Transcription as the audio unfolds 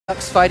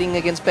sucks fighting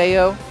against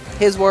Bayo.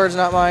 His words,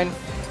 not mine.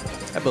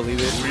 I believe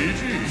it.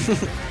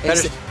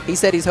 He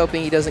said he's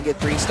hoping he doesn't get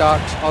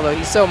 3-stocked, although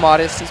he's so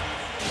modest.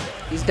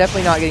 He's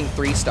definitely not getting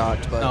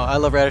 3-stocked. But no, I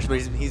love Radish,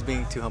 but he's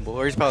being too humble,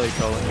 or he's probably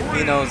trolling.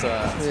 He knows.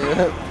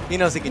 He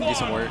knows he can do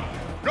some work,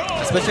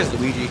 especially as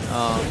Luigi.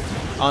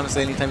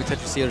 Honestly, anytime you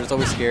touch your shield, it's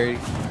always scary.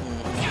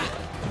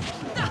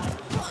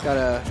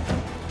 Gotta.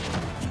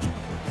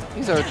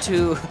 These are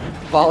two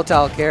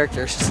volatile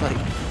characters, just like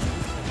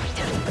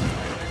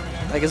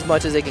as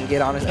much as they can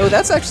get on it. Oh,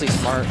 that's actually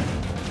smart.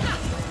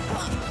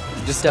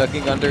 Just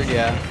ducking under,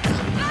 yeah.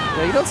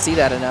 No, you don't see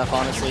that enough,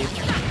 honestly.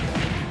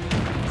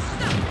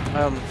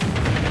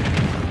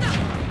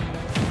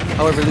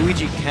 However,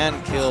 Luigi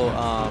can kill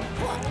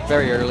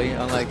very early,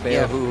 unlike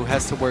Bayo, who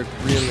has to work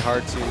really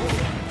hard to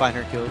find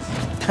her kills.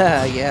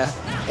 Yeah.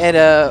 And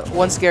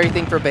one scary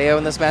thing for Bayo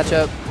in this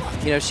matchup,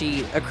 you know,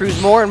 she accrues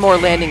more and more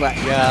landing lag.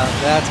 Yeah,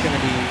 that's going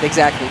to be...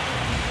 Exactly.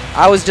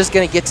 I was just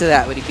going to get to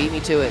that, but he beat me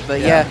to it. But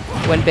yeah,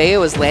 when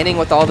Bayo is landing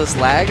with all this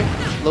lag,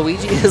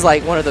 Luigi is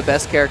like one of the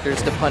best characters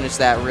to punish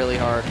that really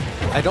hard.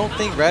 I don't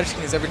think Radish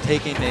has ever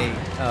taken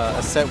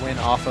a set win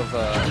off of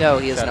no,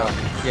 he has Shadow. not.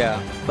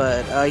 Yeah.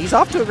 But he's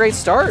off to a great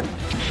start.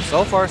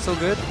 So far, so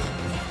good.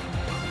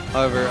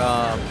 However,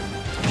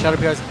 Shadow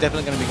PR is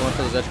definitely going to be going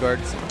for those edge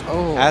guards.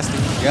 Oh. Has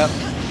to, yep.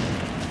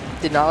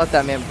 Did not let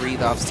that man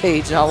breathe off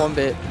stage, not one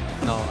bit.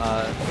 No,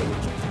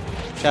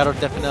 Shadow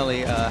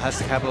definitely has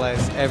to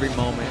capitalize every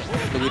moment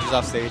Luigi's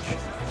off stage.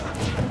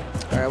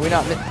 All right, we're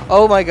not.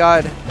 Oh my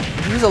God,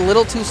 he was a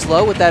little too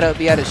slow with that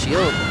be out of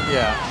shield.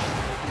 Yeah.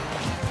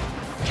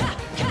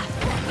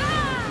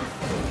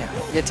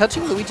 Yeah,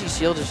 touching Luigi's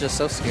shield is just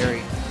so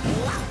scary.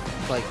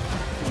 Like.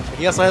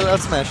 He also has up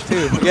smash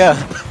too. Yeah.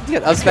 He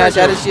got up smash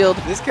out of shield.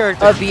 This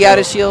character. Up B out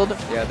of shield.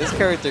 Yeah, this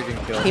character can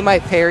kill. He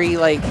might parry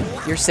like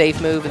your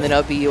safe move and then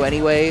up B you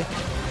anyway.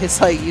 It's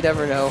like you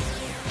never know.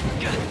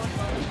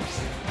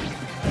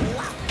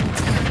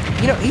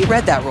 You know, he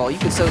read that roll. You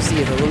could so see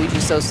it, but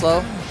Luigi's so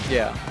slow.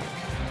 Yeah.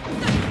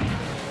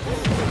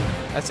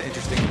 That's an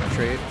interesting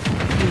trade.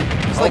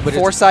 It's like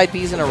 4 side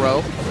Bs in a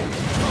row.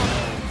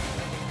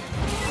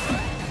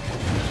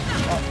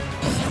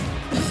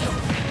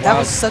 That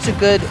was such a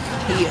good...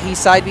 He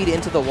side B'd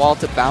into the wall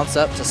to bounce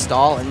up, to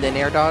stall, and then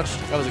air dodged.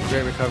 That was a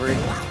great recovery.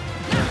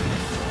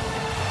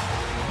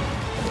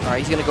 All right,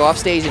 he's going to go off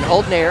stage and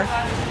hold nair.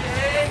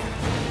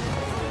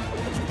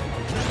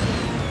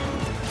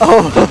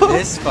 Oh!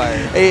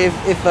 Misfire.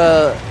 If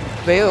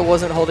Bayo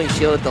wasn't holding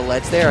shield at the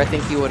ledge there, I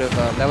think he would have...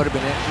 that would have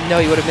been it? No,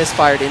 he would have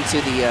misfired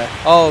into the...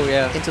 oh,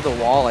 yeah. Into the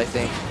wall, I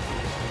think.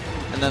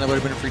 And then it would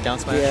have been a free down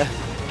smash. Yeah.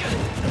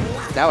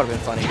 That would have been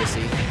funny to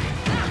see.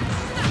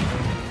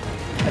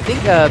 I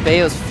think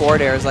Bayo's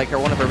forward air is like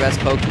one of her best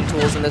poking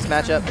tools in this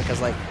matchup because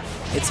like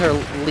it's her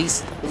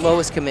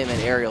lowest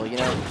commitment aerial, you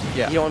know?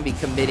 Yeah. You don't want to be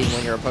committing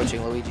when you're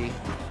approaching Luigi.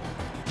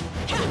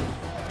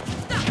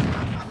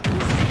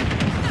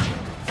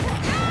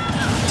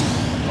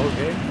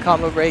 Okay.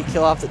 Combo break,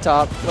 kill off the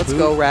top. Let's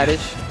go,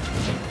 Radish.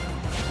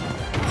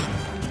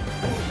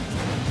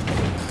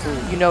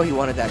 Ooh, you know he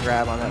wanted that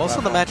grab on that. Most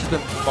of the match has been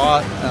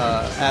fought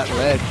at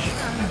ledge.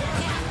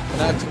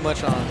 Not too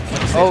much on.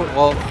 Oh,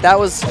 well, that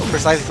was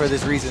precisely for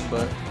this reason,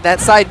 but that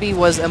side B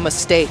was a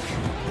mistake.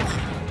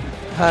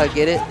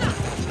 Get it?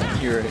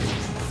 You're right.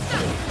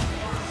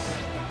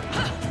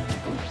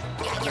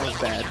 That was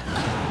bad.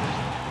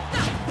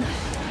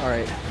 All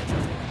right.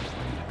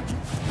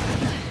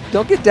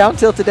 Don't get down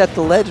tilted at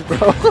the ledge,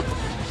 bro.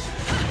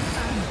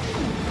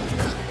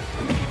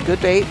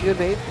 Good bait, good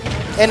bait.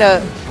 And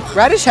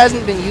Radish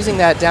hasn't been using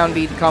that down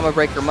B combo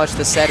breaker much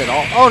this set at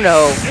all. Oh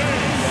no.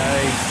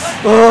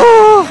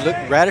 Oh. Look,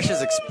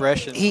 Radish's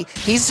expression. He's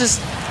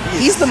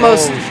the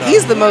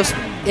most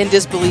in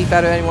disbelief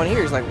out of anyone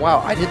here. He's like,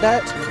 wow, I did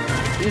that?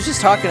 He was just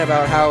talking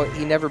about how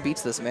he never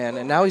beats this man,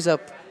 and now he's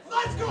up.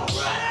 Let's go,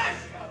 Radish!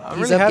 I'm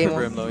really happy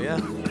for him though, yeah.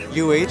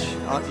 UH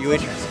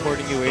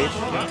supporting UH.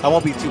 I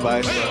won't be too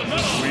biased, but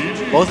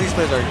both of these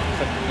players are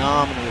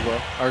phenomenally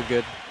well, are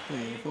good.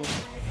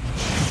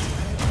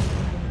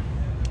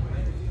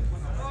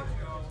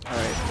 All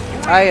right.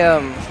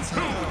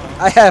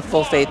 I have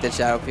full faith that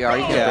Shadow PR.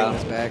 He can bring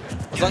this back.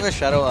 As long as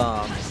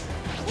Shadow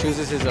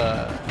chooses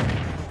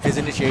his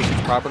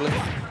initiations properly,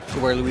 to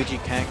where Luigi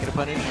can't get a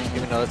punish,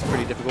 even though that's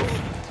pretty difficult,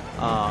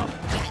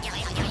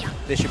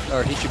 he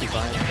should be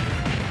fine.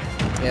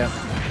 Yeah.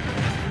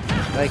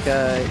 Like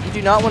you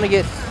do not want to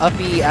get up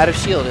B out of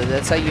shield.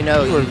 That's how you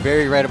know. You were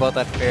very right about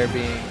that fair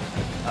being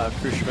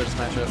crucial for this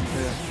matchup.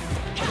 Yeah.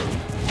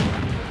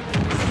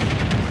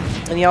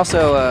 And he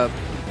also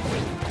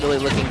really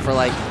looking for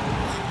like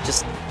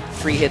just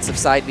 3 hits of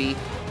side B.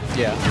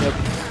 Yeah. Yep.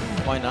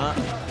 Why not?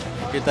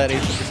 Get that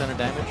 18% of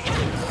damage.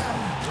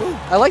 Ooh.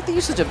 I like the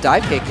usage of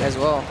dive kick as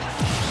well.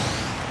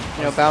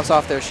 You know, bounce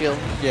off their shield.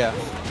 Yeah.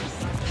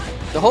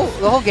 The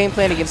whole game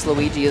plan against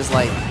Luigi is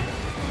like.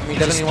 I mean,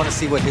 definitely want to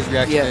see what his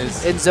reaction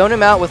is. And zone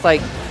him out with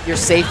like your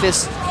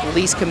safest,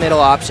 least committal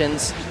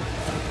options.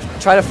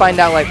 Try to find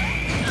out like.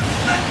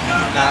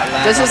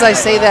 Just as I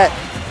say that,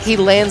 he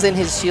lands in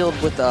his shield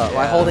with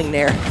while holding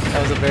Nair.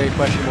 That was a very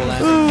questionable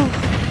landing.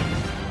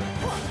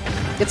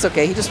 It's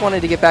okay. He just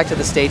wanted to get back to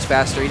the stage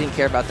faster. He didn't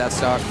care about that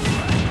stock.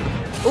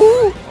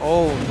 Ooh!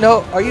 Oh.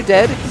 No, are you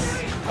dead?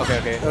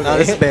 Okay. No,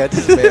 this is Bayo.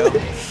 This is Bayo.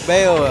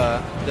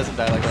 Bayo doesn't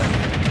die like that.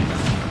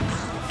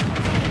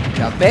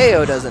 Now,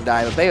 Bayo doesn't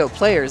die, but Bayo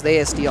players, they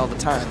SD all the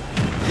time.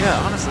 Yeah,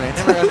 honestly, I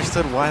never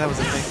understood why that was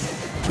a thing.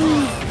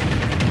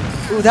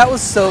 Ooh, that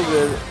was so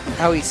good.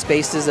 How he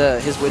spaced his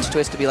witch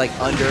twist to be like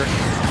under.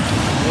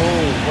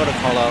 Oh, what a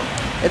call out.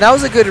 And that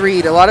was a good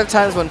read. A lot of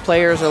times when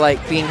players are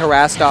like being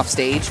harassed off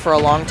stage for a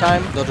long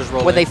time, they'll just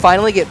roll when they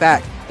finally get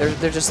back,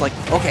 they're just like,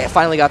 okay, I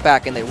finally got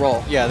back, and they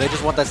roll. Yeah, they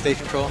just want that stage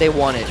control. They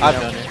want it.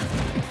 I've done it.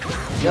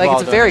 Like,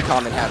 it's a very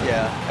common habit.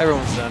 Yeah,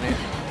 everyone's done it.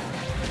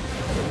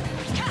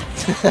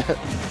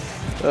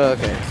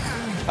 Okay.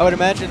 I would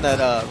imagine that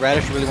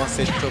Radish really wants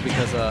stage control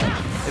because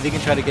if he can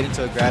try to get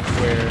into a grab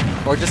where,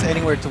 or just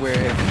anywhere to where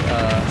if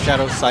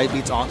Shadow's side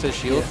beats onto his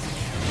shield,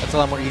 that's a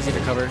lot more easy to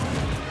cover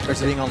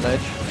versus being on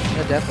ledge.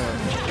 Yeah, definitely.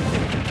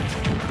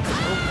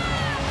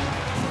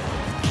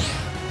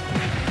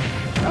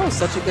 That was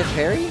such a good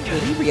parry.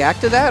 Did he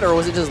react to that, or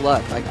was it just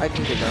luck? Like, I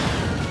think it does.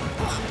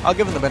 I'll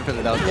give him the benefit of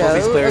the doubt. Yeah, both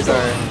these players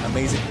are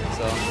amazing.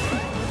 So,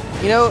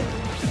 you know,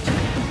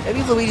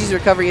 maybe Luigi's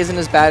recovery isn't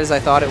as bad as I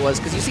thought it was,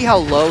 because you see how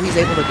low he's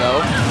able to go.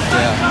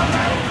 Yeah.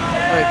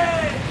 Like,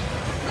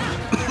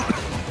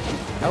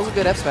 that was a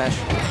good F smash.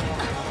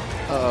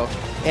 Uh-oh.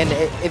 And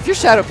if you're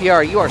Shadow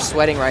PR, you are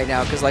sweating right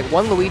now, because like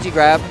one Luigi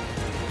grab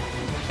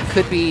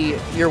could be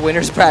your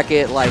winner's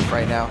bracket life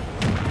right now.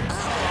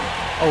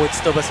 Oh, it's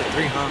still best of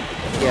 3, huh?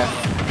 Yeah.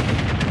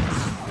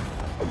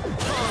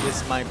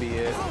 This might be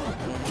it.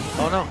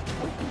 Oh no,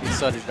 he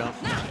started jump.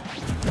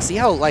 See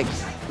how like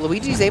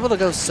Luigi's able to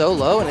go so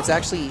low, and it's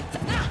actually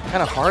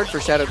kind of hard for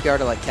Shadow PR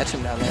to like catch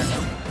him down there.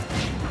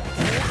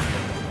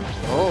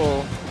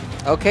 Oh,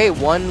 okay,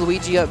 one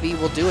Luigi up B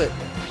will do it.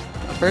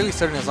 I'm fairly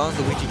certain as long as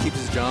Luigi keeps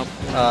his jump,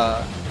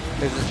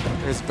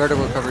 his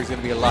vertical recovery is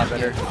going to be a lot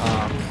better.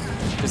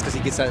 Just because he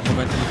gets that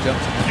momentum and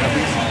jumps and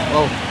recoveries.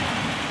 Oh.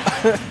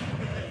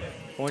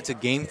 Going to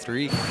game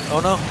 3.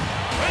 Oh no,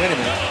 wait a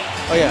minute.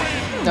 Oh yeah.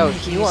 No,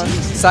 he won.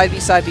 Side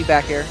B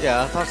back air.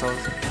 Yeah, I thought so.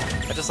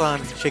 I just saw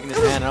him shaking his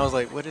hand, and I was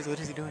like, "What is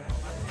he doing?"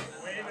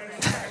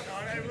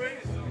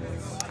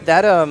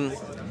 That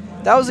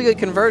was a good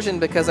conversion,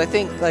 because I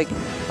think like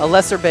a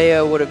lesser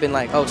Bayo would have been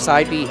like, oh,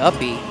 side B, up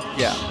B.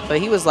 Yeah. But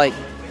he was like,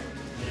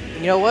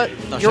 you know what?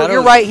 No,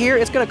 you're right here.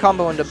 It's gonna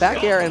combo into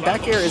back air, and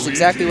back air is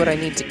exactly what I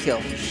need to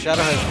kill.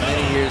 Shadow has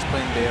many years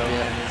playing Bayo,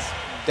 and is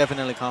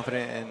definitely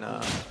confident in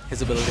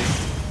his ability.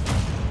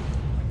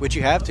 Which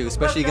you have to,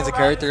 especially against a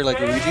character like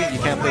Luigi. You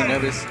can't play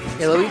nervous.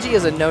 Yeah, Luigi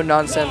is a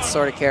no-nonsense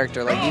sort of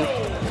character. Like, you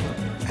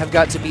have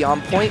got to be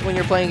on point when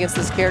you're playing against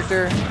this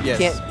character. Yes.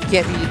 You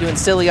can't be doing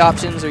silly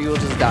options, or you will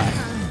just die.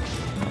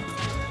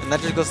 And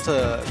that just goes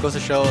to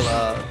show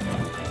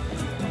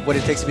what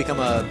it takes to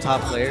become a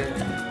top player.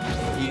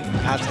 You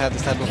have to have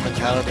this type of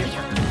mentality.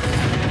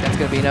 That's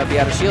gonna be enough to be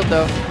out of shield,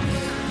 though.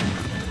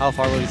 How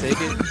far will he take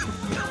it?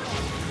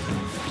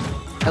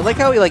 I like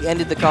how he like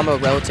ended the combo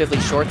relatively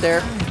short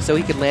there, so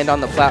he could land on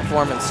the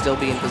platform and still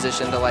be in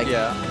position to like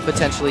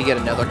potentially get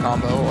another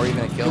combo or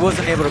even a kill. He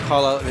wasn't able to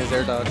call out his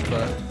air dodge,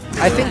 but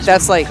I think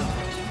that's like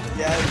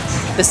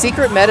the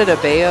secret meta to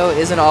Bayo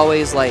isn't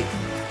always like,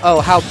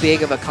 oh, how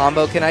big of a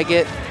combo can I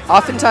get?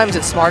 Oftentimes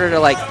it's smarter to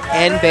like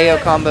end Bayo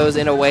combos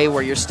in a way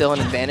where you're still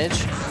an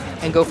advantage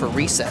and go for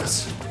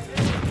resets.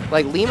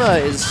 Like Lima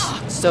is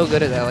so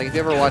good at that. Like if you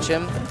ever watch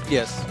him,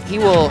 yes,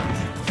 he'll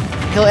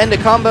end a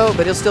combo,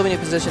 but he'll still be in a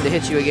position to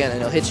hit you again,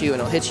 and he'll hit you,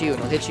 and he'll hit you, and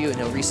he'll hit you, and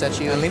he'll reset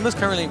you. And Lima's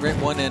currently rank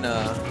 1 in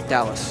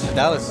Dallas.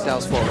 Dallas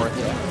Fort Worth,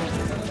 yeah.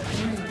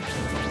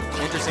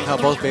 Interesting how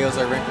both Bayos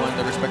are rank 1 in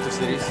their respective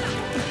cities.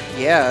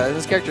 Yeah,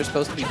 this character's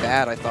supposed to be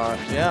bad, I thought.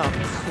 Yeah.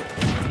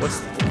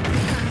 What's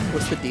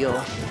the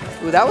deal?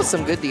 Ooh, that was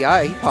some good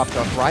DI. He popped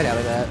off right out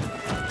of that.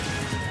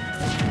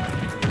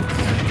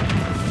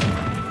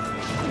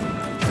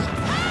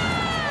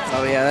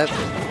 Oh yeah,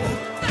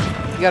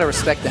 you gotta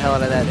respect the hell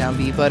out of that down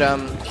B. But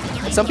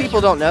some people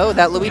don't know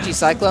that Luigi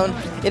Cyclone,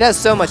 it has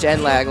so much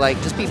end lag.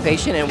 Like, just be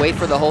patient and wait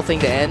for the whole thing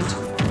to end,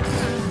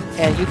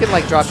 and you can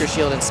like drop your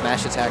shield and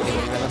smash attack it.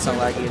 That's how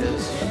laggy it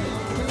is.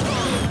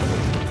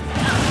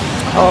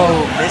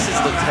 Oh, misses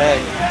the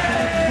tag.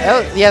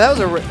 Yeah, that was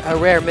a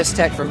rare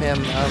mistech from him.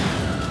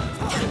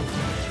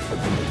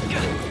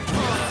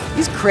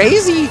 He's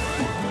crazy.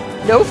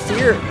 No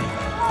fear.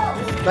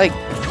 Like,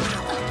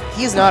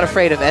 he's not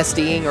afraid of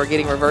SDing or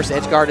getting reverse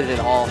edge guarded at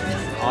all.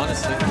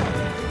 Honestly.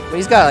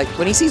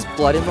 When he sees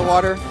blood in the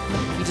water,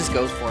 he just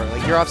goes for it.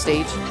 Like, you're off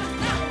stage,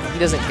 he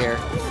doesn't care.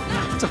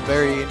 It's a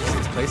very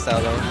interesting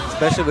playstyle though,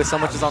 especially with so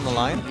much is on the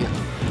line.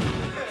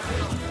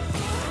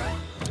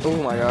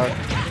 Oh my god.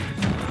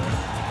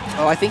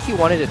 Oh, I think he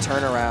wanted to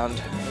turn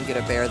around and get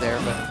a bear there,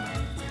 but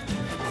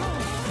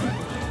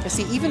yeah,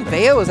 see, even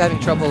Bayo is having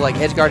trouble like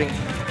edge guarding.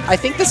 I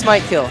think this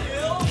might kill.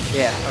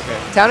 Yeah. Okay.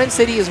 Town and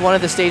City is one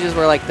of the stages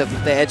where like the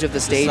edge of the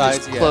stage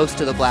is yeah, close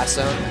to the blast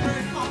zone.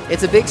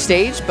 It's a big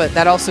stage, but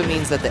that also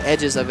means that the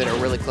edges of it are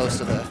really close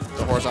to the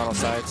horizontal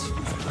sides.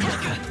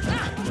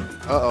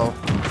 Uh-oh.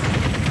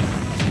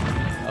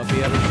 I'll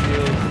be out of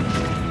shield.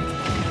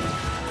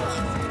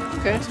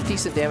 Okay, some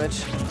decent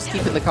damage. Just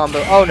keeping the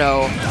combo. Oh,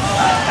 no.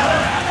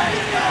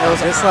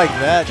 Just like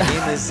that, game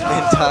has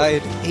been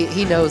tied.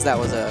 He knows that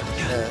was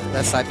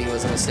that side B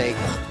was a mistake.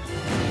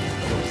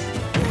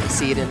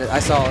 See it in it. I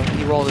saw him.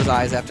 He rolled his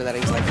eyes after that.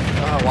 He was like,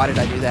 oh, why did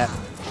I do that?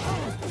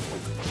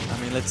 I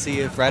mean, let's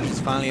see if Radish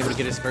is finally able to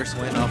get his first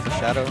win off of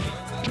Shadow.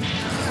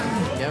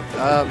 Yep.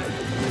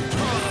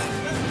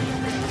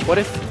 What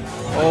if...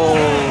 Oh.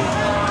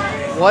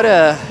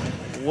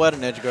 What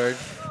an edge guard.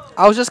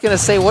 I was just going to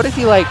say, what if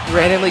he, like,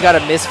 randomly got a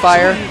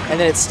misfire, and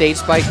then it stage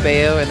spiked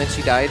Bayo, and then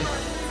she died?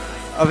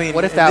 I mean,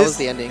 what if that was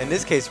the ending? In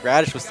this case,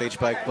 Radish was stage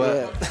spiked,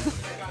 but yeah.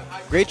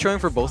 great showing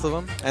for both of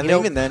them. And you know,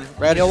 even then,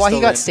 Radish you know why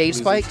he got still stage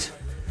spiked?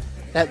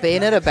 That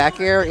Bayonetta back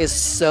air is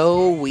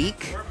so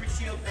weak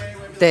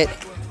that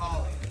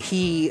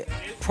he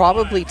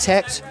probably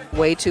teched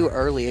way too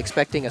early,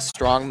 expecting a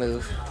strong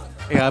move.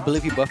 Yeah, I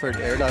believe he buffered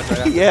air dodge right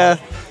after. Yeah.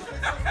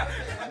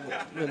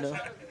 No.